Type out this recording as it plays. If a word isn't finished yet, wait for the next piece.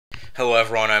Hello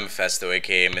everyone, I'm Festo,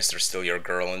 aka Mr. Still Your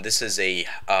Girl, and this is a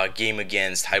game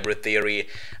against Hybrid Theory,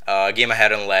 game I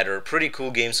had on ladder. Pretty cool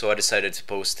game, so I decided to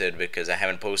post it because I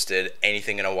haven't posted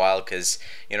anything in a while, because,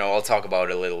 I'll talk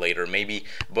about it a little later, maybe.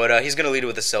 But he's going to lead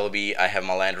with the Celebi, I have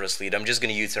my Landorus lead. I'm just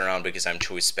going to U-turn around because I'm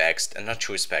Choice Specs, and not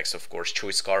Choice Specs, of course,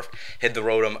 Choice Scarf. Hit the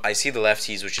Rotom, I see the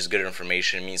lefties, which is good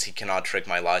information, it means he cannot trick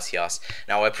my Latias.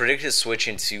 Now, I predict his switch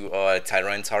into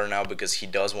Tyranitar now because he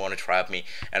does want to trap me,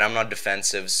 and I'm not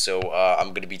defensive, so I'm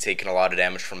going to be taking a lot of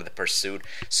damage from the pursuit.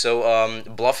 So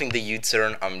bluffing the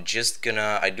U-turn, I'm just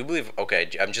gonna, I do believe, okay,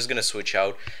 I'm just gonna switch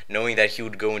out, knowing that he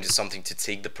would go into something to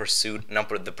take the pursuit, not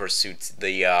the pursuit,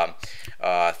 the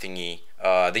thingy.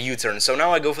 The U-turn. So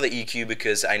now I go for the EQ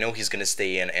because I know he's going to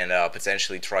stay in and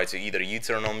potentially try to either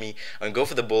U-turn on me and go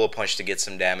for the Bullet Punch to get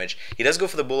some damage. He does go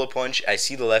for the Bullet Punch. I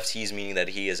see the lefties, meaning that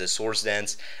he is a Swords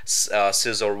Dance,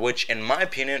 Scizor, which in my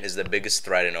opinion is the biggest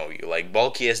threat in OU. Like,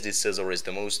 bulky SD Scizor is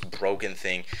the most broken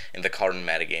thing in the current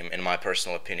metagame, in my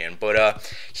personal opinion. But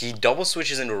he double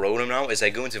switches into Rotom now as I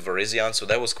go into Virizion, so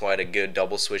that was quite a good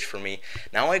double switch for me.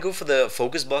 Now I go for the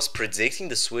Focus Blast, predicting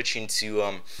the switch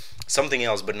into something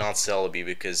else, but not Celebi,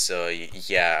 because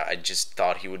yeah, I just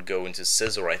thought he would go into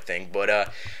Scizor, I think. But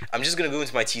I'm just gonna go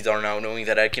into my T-Dar now, knowing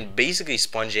that I can basically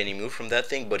sponge any move from that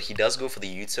thing. But he does go for the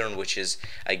U-turn, which is,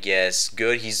 I guess,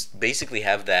 good. He's basically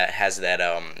has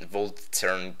that Volt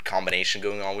turn combination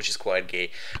going on, which is quite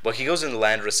gay. But he goes into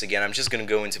Landorus again. I'm just gonna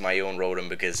go into my own Rotom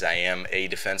because I am a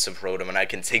defensive Rotom and I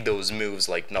can take those moves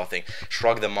like nothing,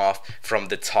 shrug them off from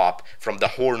the top, from the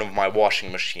horn of my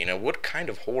washing machine. And what kind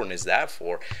of horn is that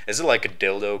for? Is it like a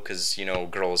dildo? Because,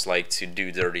 girls like to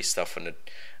do dirty stuff on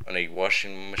a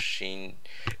washing machine.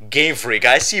 Game Freak,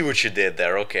 I see what you did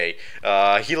there. Okay.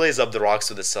 He lays up the rocks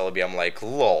with the Celebi. I'm like,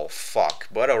 lol, fuck.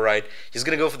 But alright. He's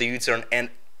gonna go for the U-turn.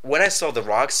 And when I saw the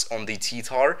rocks on the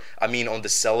T-Tar, on the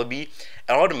Celebi,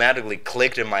 it automatically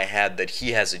clicked in my head that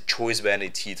he has a Choice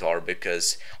Banded T-Tar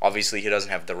because obviously he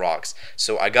doesn't have the rocks.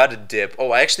 So I got to dip.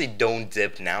 Oh, I actually don't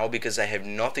dip now because I have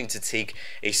nothing to take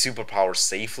a superpower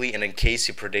safely, and in case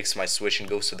he predicts my switch and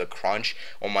goes to the crunch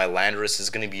on my Landorus,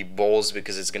 is going to be balls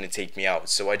because it's going to take me out.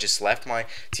 So I just left my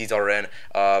T-Tar in.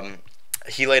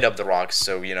 He laid up the rocks,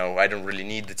 so, I don't really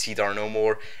need the T-Dar no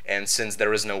more, and since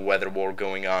there is no weather war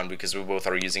going on because we both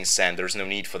are using sand, there's no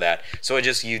need for that. So I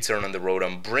just U-turn on the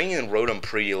Rotom, bring in Rotom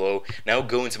pretty low, now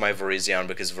go into my Virizion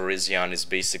because Virizion is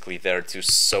basically there to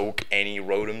soak any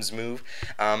Rotom's move.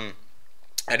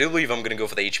 I do believe I'm going to go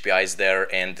for the HPIs there,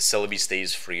 and the Celebi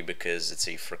stays free because it's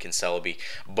a freaking Celebi.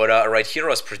 But right here, I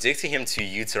was predicting him to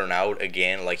U-turn out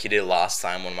again, like he did last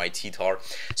time on my T-Tar.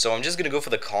 So I'm just going to go for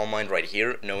the Calm Mind right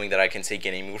here, knowing that I can take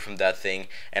any move from that thing.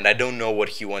 And I don't know what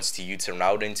he wants to U-turn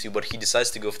out into, but he decides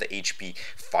to go for the HP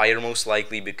Fire most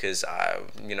likely because,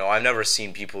 I've never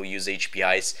seen people use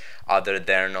HPIs other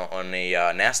than on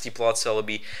a Nasty Plot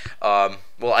Celebi.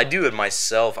 Well, I do it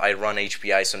myself. I run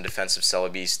HPIs on defensive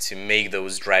Celebis to make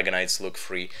those Dragonites look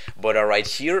free. But right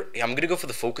here, I'm going to go for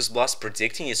the Focus Blast,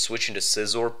 predicting his switch into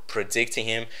Scizor, predicting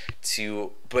him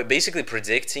to, but basically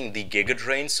predicting the Giga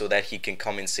Drain so that he can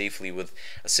come in safely with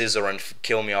a Scizor and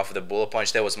kill me off with a Bullet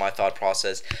Punch. That was my thought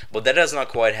process, but that does not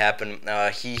quite happen.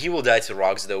 He will die to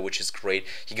Rocks though, which is great.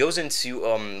 He goes into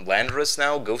Landorus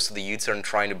now, goes to the U-turn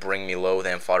trying to bring me low,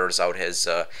 then foders out his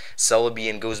Celebi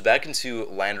and goes back into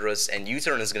Landorus, and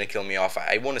U-turn is going to kill me off.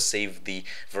 I want to save the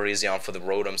Virizion for the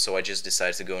Rotom, so I just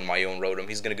decided to go in my own Rotom.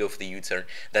 He's going to go for the U-turn.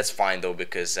 That's fine though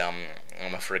because I'm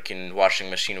a freaking washing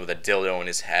machine with a dildo in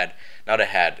his head. Not a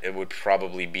head, it would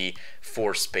probably be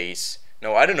for space.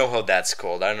 No, I don't know how that's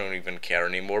called. I don't even care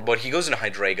anymore. But he goes into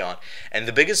Hydreigon. And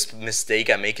the biggest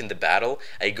mistake I make in the battle,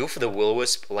 I go for the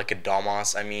Will-O-Wisp like a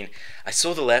dumbass. I mean, I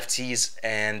saw the lefties,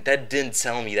 and that didn't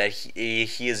tell me that he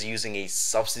is using a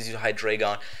substitute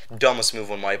Hydreigon. Dumbest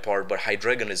move on my part, but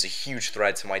Hydreigon is a huge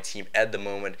threat to my team at the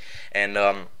moment. And,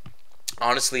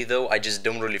 honestly though, I just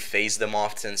don't really face them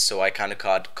often, so I kind of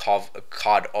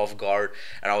caught off guard,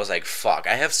 and I was like, "Fuck,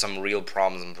 I have some real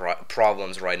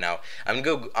problems right now."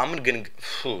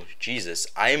 Jesus,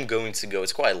 I am going to go.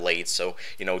 It's quite late, so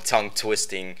tongue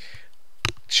twisting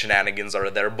shenanigans are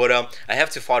there, but I have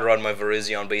to fodder out my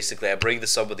Virizion. Basically, I break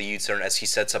this up with the U-turn as he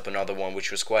sets up another one, which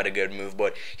was quite a good move,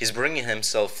 but he's bringing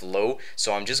himself low,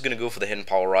 so I'm just gonna go for the Hidden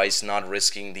Power Ice, not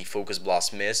risking the Focus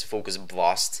Blast miss. Focus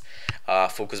Blast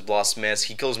miss.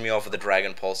 He kills me off with the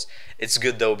Dragon Pulse. It's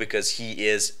good though because he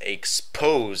is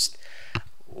exposed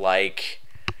like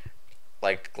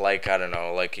I don't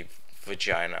know, like a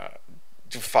vagina.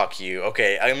 Fuck you.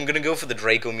 Okay, I'm gonna go for the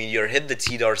Draco Meteor, hit the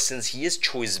T-Dart. Since he is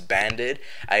Choice Banded,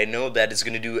 I know that it's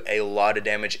gonna do a lot of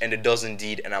damage, and it does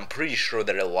indeed, and I'm pretty sure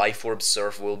that a Life Orb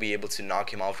Surf will be able to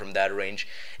knock him out from that range.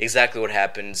 Exactly what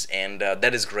happens, and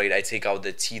that is great. I take out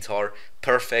the T-Tar.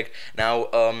 Perfect.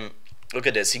 Now, look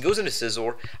at this. He goes into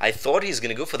Scizor. I thought he's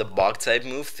going to go for the Bug type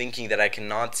move, thinking that I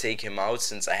cannot take him out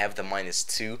since I have the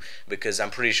 -2, because I'm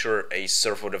pretty sure a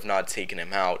Surf would have not taken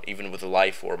him out, even with a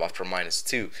Life Orb after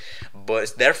 -2.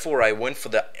 But therefore, I went for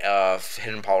the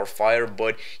Hidden Power Fire,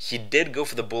 but he did go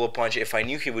for the Bullet Punch. If I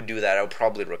knew he would do that, I would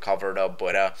probably recover it up,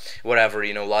 but whatever,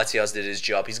 you know, Latias did his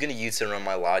job. He's going to U-turn on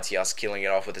my Latias, killing it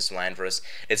off with his Landorus.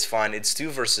 It's fine. It's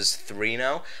 2 versus 3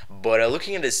 now, but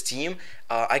looking at his team,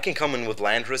 I can come in with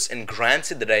Landorus, and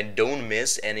granted that I don't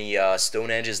miss any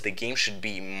Stone Edges, the game should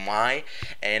be my,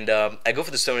 and I go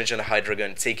for the Stone Edge on the Hydra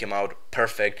Gun, take him out,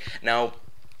 perfect. Now,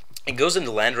 it goes into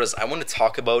Landorus. I want to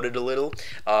talk about it a little.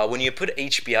 When you put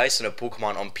HP Ice on a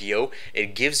Pokemon on PO,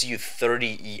 it gives you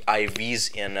 30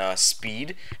 IVs in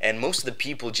speed, and most of the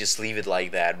people just leave it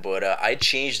like that. But I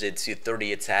changed it to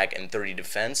 30 attack and 30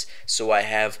 defense, so I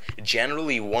have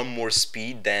generally 1 more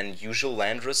speed than usual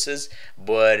Landorus's.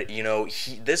 But you know,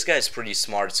 this guy's pretty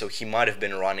smart, so he might have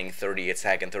been running 30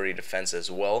 attack and 30 defense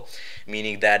as well,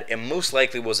 meaning that it most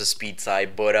likely was a speed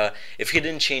type. But if he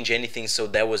didn't change anything, so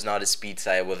that was not a speed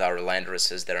type with our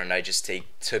Landorus there, and I just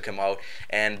took him out.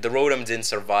 And the Rotom didn't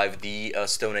survive the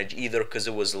Stone Edge either, because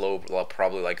it was low,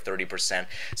 probably like 30%.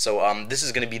 So this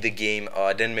is gonna be the game.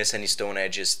 I didn't miss any Stone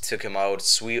Edges, took him out,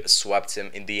 swept him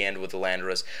in the end with the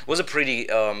Landorus. Was a pretty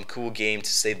cool game, to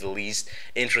say the least.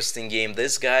 Interesting game.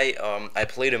 This guy, I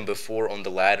played him before on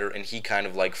the ladder, and he kind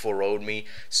of like 4-0'd me,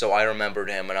 so I remembered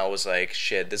him, and I was like,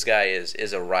 shit, this guy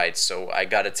is a right, so I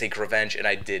gotta take revenge, and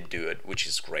I did do it, which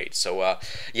is great. So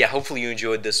yeah, hopefully you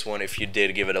enjoyed this one. If you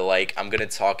did, give it a like. I'm gonna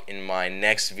talk in my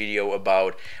next video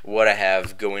about what I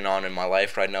have going on in my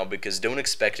life right now, because don't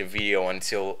expect a video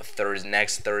until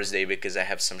next Thursday, because I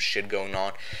have some shit going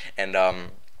on, and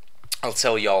I'll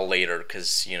tell y'all later,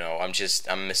 because you know, I'm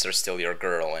Mr. Still Your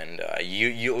Girl, and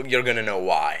you're gonna know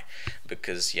why,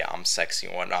 because yeah, I'm sexy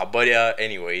and whatnot. But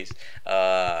anyways,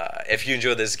 if you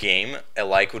enjoy this game, a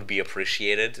like would be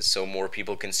appreciated, so more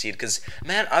people can see it, because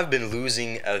man, I've been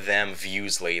losing them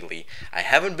views lately. I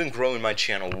haven't been growing my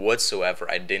channel whatsoever.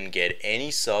 I didn't get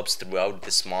any subs throughout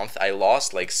this month. I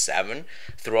lost like 7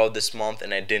 throughout this month,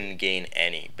 and I didn't gain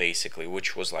any, basically,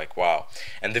 which was like, wow.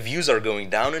 And the views are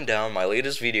going down and down. My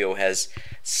latest video has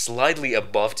slightly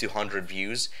above 200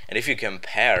 views, and if you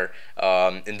compare,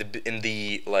 in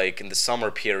the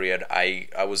summer period, I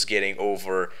was getting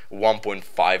over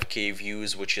 1.5k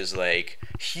views, which is like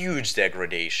huge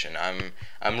degradation.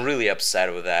 I'm really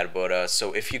upset with that. But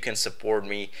so if you can support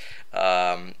me,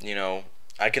 you know,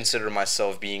 I consider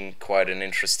myself being quite an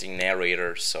interesting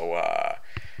narrator. So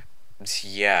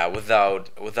yeah,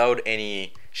 without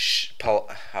any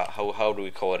how do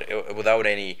we call it? Without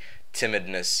any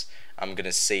timidness, I'm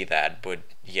gonna say that. But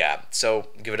yeah, so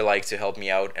give it a like to help me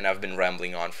out, and I've been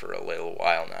rambling on for a little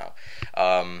while now.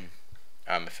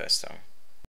 I'm Mephisto.